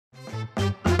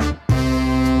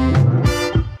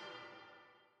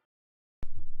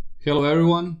Hello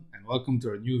everyone and welcome to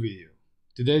our new video.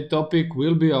 Today's topic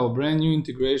will be our brand new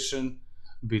integration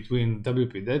between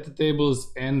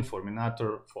wpDataTables and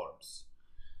Forminator Forms.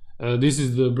 This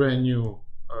is the brand new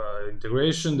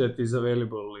integration that is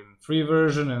available in free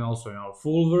version and also in our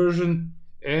full version,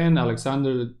 and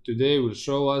Aleksandar today will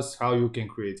show us how you can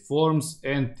create forms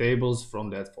and tables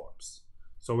from that forms.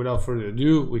 So without further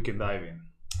ado, we can dive in.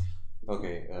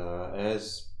 Okay,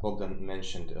 as Bogdan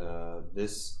mentioned,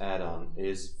 this add-on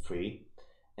is free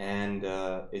and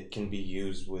it can be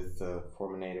used with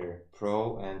Forminator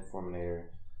Pro and Forminator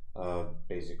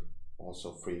Basic,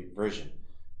 also free version.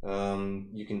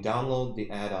 You can download the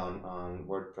add-on on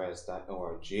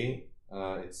wordpress.org.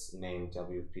 It's named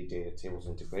wpDataTables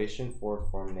Integration for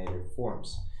Forminator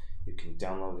Forms. You can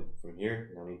download it from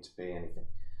here, no need to pay anything.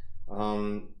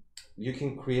 You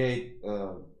can create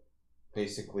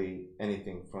basically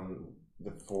anything from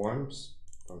the forms,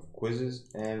 from quizzes,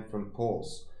 and from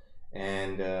polls.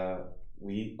 And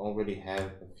we already have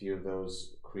a few of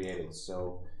those created.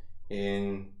 So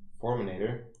in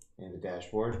Forminator, in the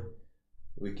dashboard,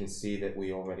 we can see that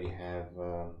we already have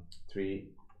 3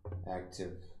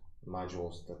 active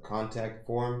modules: the contact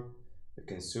form, the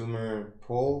consumer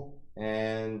poll,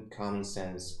 and common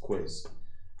sense quiz.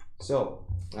 So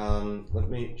let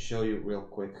me show you real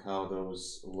quick how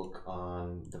those look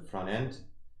on the front end.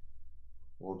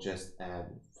 We'll just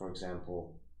add, for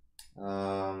example,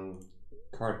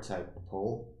 card type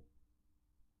poll.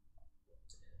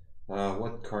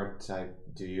 What card type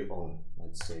do you own?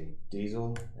 Let's say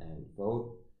diesel, and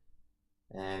vote.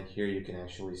 And here you can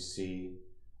actually see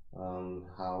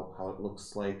how it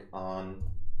looks like on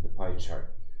the pie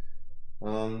chart.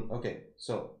 Okay,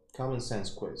 so common sense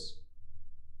quiz.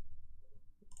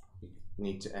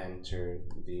 Need to enter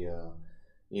the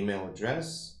email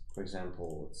address. For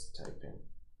example, let's type in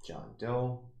John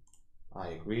Doe. I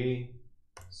agree,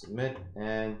 submit,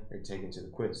 and you're taken to the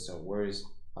quiz. So where is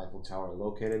Eiffel Tower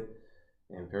located?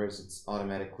 In Paris, it's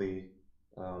automatically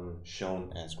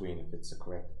shown as green if it's a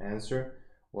correct answer.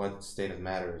 What state of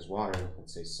matter is water?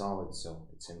 Let's say solid, so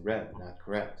it's in red, not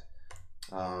correct.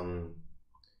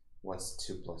 What's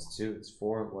 2 plus 2? It's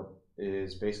 4. What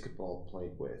is basketball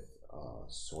played with?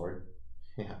 Sword.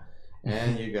 Yeah,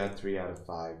 and you got 3 out of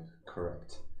 5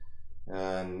 correct.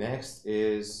 Next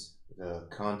is the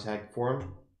contact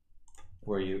form,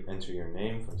 where you enter your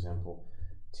name, for example,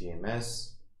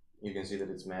 TMS. You can see that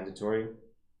it's mandatory.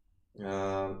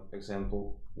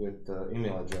 Example with the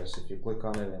email address, if you click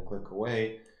on it and click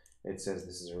away, it says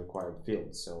this is a required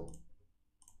field. So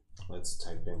let's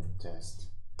type in test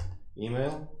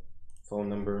email, phone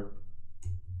number,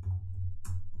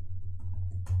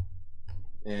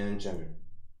 and gender.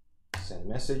 Send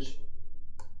message,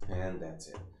 and that's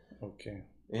it. Okay.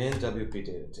 In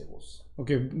wpDataTables.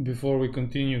 Okay, before we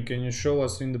continue, can you show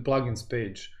us in the plugins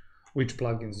page which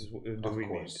plugins do we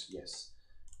need? Yes.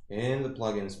 In the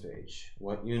plugins page,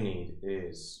 what you need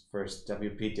is first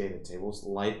wpDataTables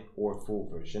Lite or full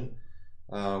version.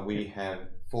 We have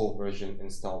full version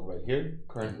installed right here.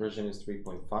 Current version is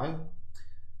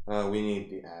 3.5. We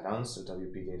need the add-ons, so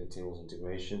wpDataTables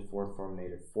Integration for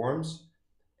Forminator Forms,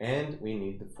 and we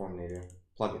need the Forminator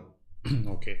plugin.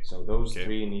 Okay. So those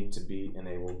 3 need to be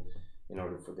enabled in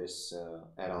order for this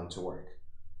add-on to work.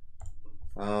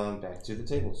 Back to the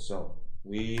tables. So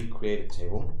we create a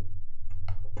table.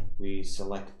 We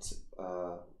select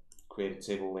create a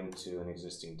table linked to an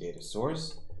existing data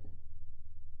source.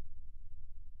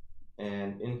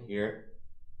 And in here,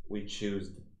 we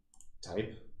choose the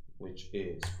type, which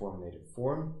is Forminator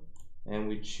Form, and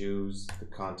we choose the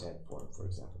contact form, for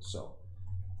example. So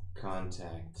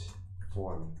contact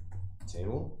form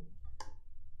table.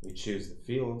 We choose the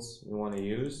fields we want to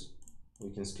use.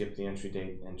 We can skip the entry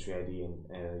date, entry ID,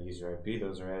 and user IP.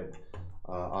 Those are added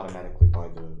automatically by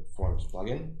the Forms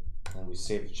plugin. And we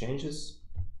save the changes.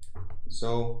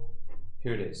 So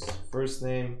here it is. First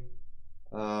name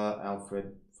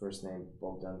Alfred, first name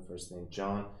Bogdan, first name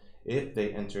John. If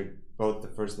they entered both the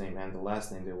first name and the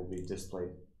last name, they will be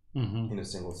displayed in a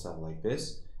single cell like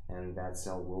this, and that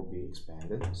cell will be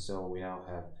expanded. So we now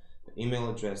have the email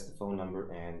address, the phone number,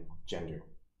 and gender.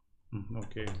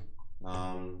 Okay.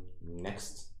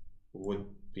 Next would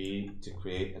be to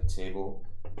create a table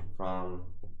from,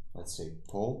 let's say,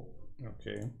 poll.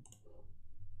 Okay.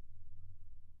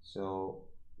 So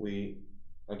we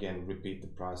again repeat the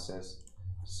process.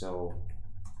 So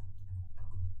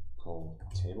poll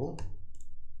table,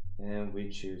 and we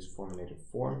choose Forminator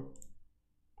form.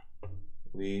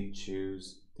 We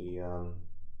choose the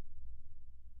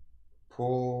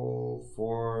poll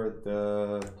for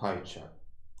the pie chart.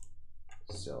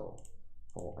 So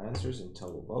all answers and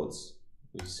total votes.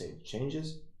 We save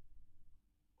changes.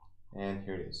 And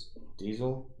here it is.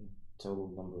 Diesel,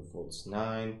 total number of votes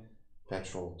 9,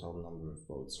 petrol, total number of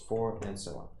votes 4, and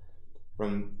so on.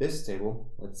 From this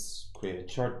table, let's create a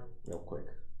chart real quick.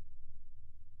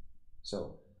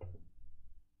 So,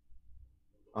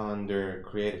 under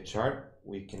create a chart,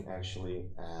 we can actually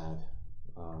add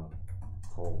a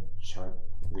whole chart.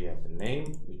 We have the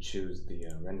name, we choose the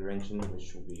render engine,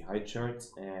 which will be high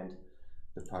charts, and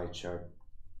the pie chart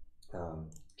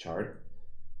chart.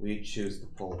 We choose the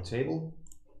poll table,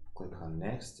 click on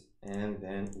next, and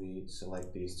then we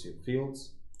select these two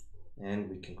fields, and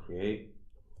we can create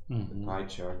the pie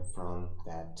chart from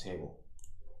that table.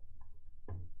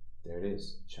 There it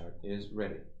is, chart is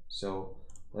ready. So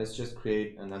let's just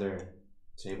create another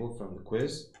table from the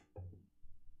quiz.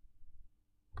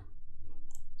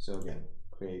 So again,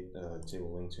 create a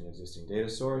table linked to an existing data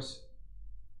source.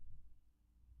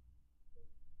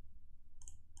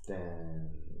 Then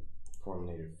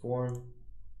Forminator form,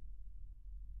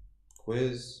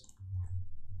 quiz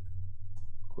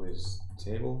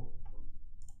table.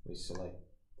 We select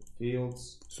the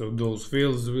fields. So those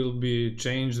fields will be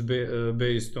changed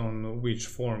based on which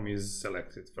form is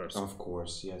selected first. Of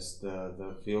course, yes.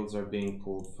 The fields are being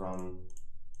pulled from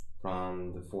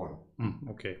the form.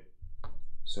 Okay.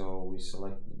 So we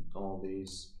select all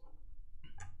these,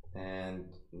 and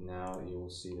now you will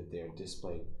see that they are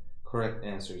displayed. Correct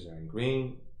answers are in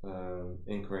green,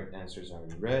 incorrect answers are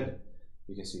in red.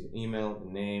 You can see the email, the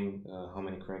name, how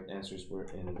many correct answers were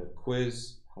in the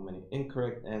quiz, how many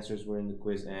incorrect answers were in the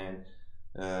quiz, and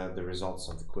the results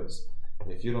of the quiz.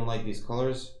 If you don't like these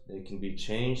colors, they can be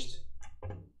changed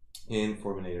in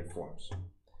Forminator Forms.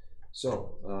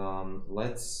 So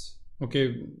let's...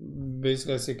 Okay,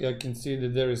 basically I can see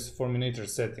that there is Forminator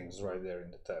settings right there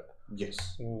in the tab.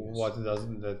 Yes. What does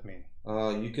that mean?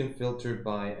 You can filter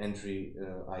by entry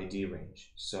ID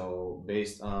range. So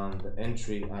based on the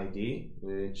entry ID,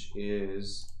 which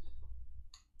is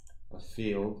a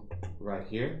field right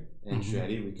here, entry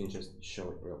ID, we can just show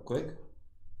it real quick.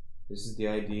 This is the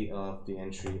ID of the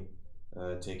entry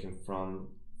taken from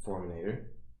Forminator.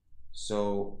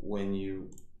 So when you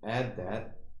add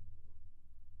that,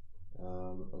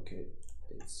 okay,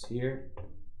 it's here.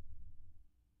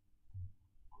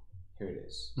 Here it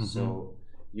is. So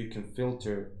you can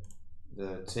filter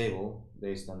the table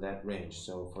based on that range.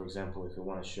 So for example, if you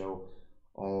want to show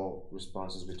all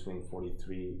responses between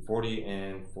 40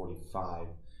 and 45,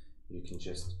 you can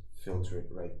just filter it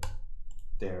right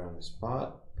there on the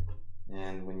spot.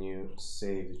 And when you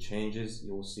save the changes,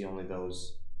 you will see only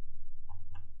those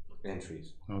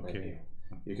entries right here.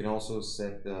 You can also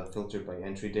set the filter by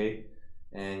entry date,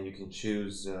 and you can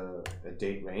choose a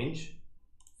date range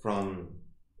from,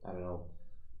 I don't know,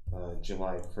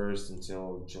 July 1st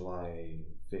until July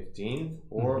 15th,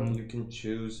 or you can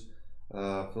choose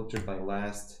filter by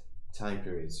last time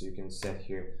period. So you can set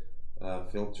here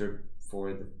filter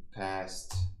for the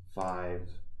past 5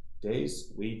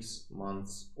 days, weeks,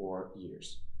 months, or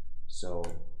years. So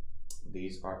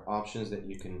these are options that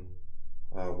you can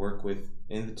work with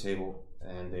in the table,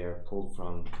 and they are pulled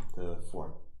from the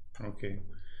form. Okay.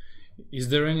 Is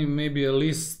there maybe a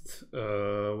list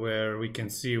where we can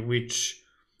see which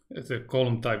the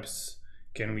column types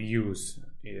can we use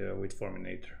with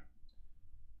Forminator?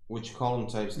 Which column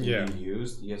types can be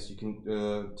used? Yes, you can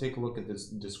take a look at this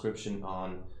description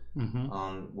on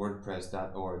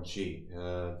WordPress.org.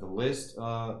 The list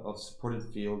of supported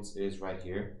fields is right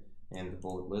here in the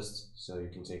bullet list, so you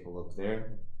can take a look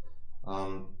there.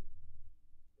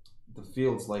 The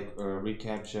fields like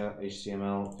reCAPTCHA,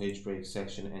 HTML, page break,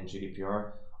 section, and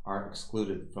GDPR are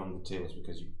excluded from the tables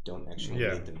because you don't actually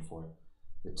need them for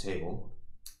the table.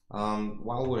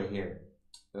 While we're here,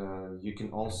 you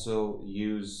can also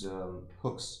use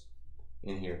hooks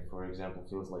in here. For example,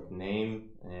 fields like name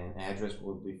and address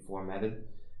will be formatted,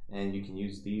 and you can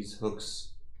use these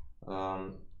hooks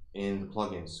in the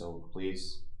plugin. So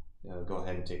please go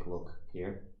ahead and take a look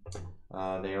here.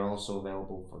 They are also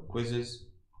available for quizzes.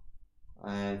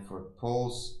 And for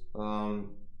polls,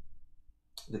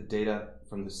 the data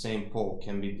from the same poll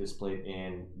can be displayed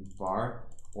in bar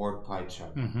or pie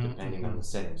chart, depending on the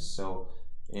settings. So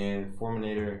in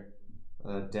Forminator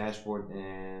dashboard,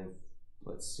 and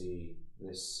let's see,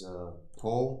 this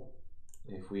poll,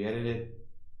 if we edit it,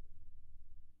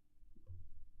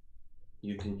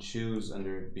 you can choose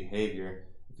under behavior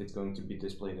if it's going to be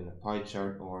displayed in a pie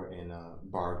chart or in a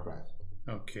bar graph.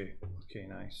 Okay,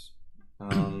 nice.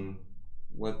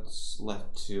 What's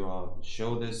left to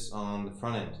show this on the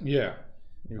front end? Yeah,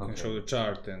 you can show the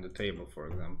chart and the table, for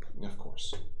example. Of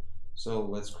course. So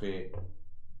let's create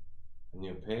a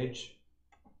new page.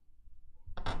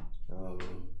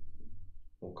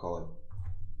 We'll call it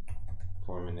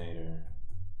Forminator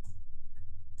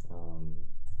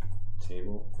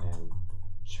table and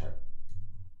chart.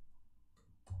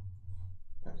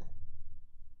 Okay.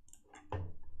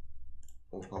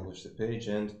 We'll publish the page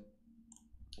and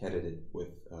edit it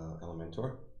with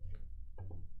Elementor.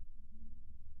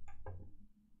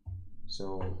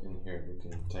 So in here we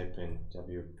can type in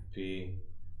WP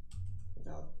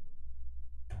without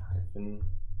hyphen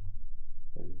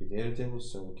wpDataTables,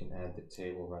 so we can add the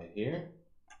table right here,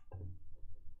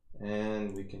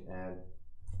 and we can add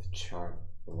the chart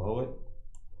below it.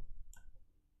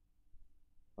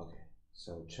 Okay,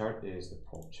 so chart is the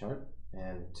poll chart,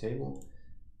 and the table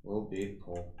will be the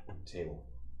poll table.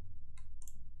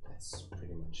 That's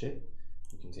pretty much it.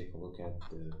 We can take a look at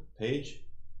the page.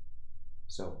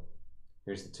 So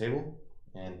here's the table,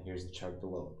 and here's the chart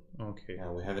below. Okay.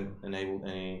 Now we haven't enabled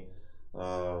any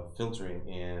filtering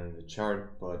in the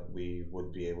chart, but we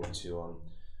would be able to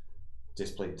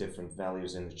display different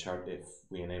values in the chart if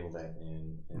we enable that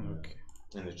in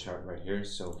the chart right here.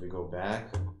 So if we go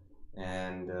back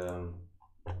and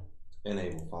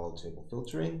enable follow table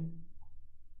filtering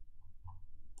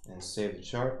and save the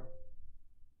chart,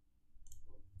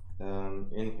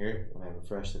 in here when I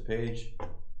refresh the page,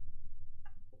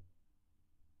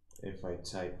 if I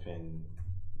type in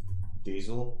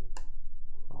diesel,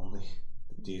 only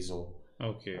the diesel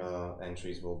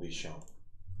entries will be shown.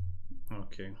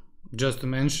 Okay. Just to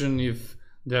mention, if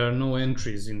there are no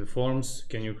entries in the forms,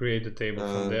 can you create a table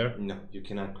from there? No, you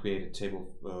cannot create a table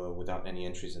without any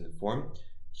entries in the form.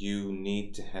 You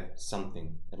need to have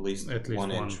something, at least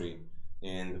one entry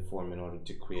in the form in order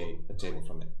to create a table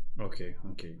from it. Okay,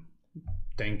 okay.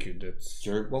 Thank you.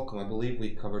 You're welcome. I believe we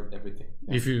covered everything.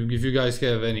 Yeah. If you guys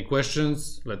have any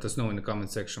questions, let us know in the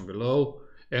comment section below.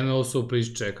 And also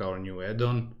please check our new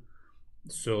add-on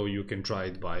so you can try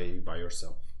it by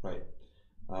yourself. Right.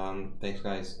 Thanks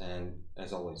guys, and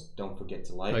as always, don't forget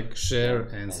to like, share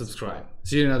and subscribe.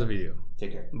 See you in another video.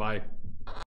 Take care. Bye.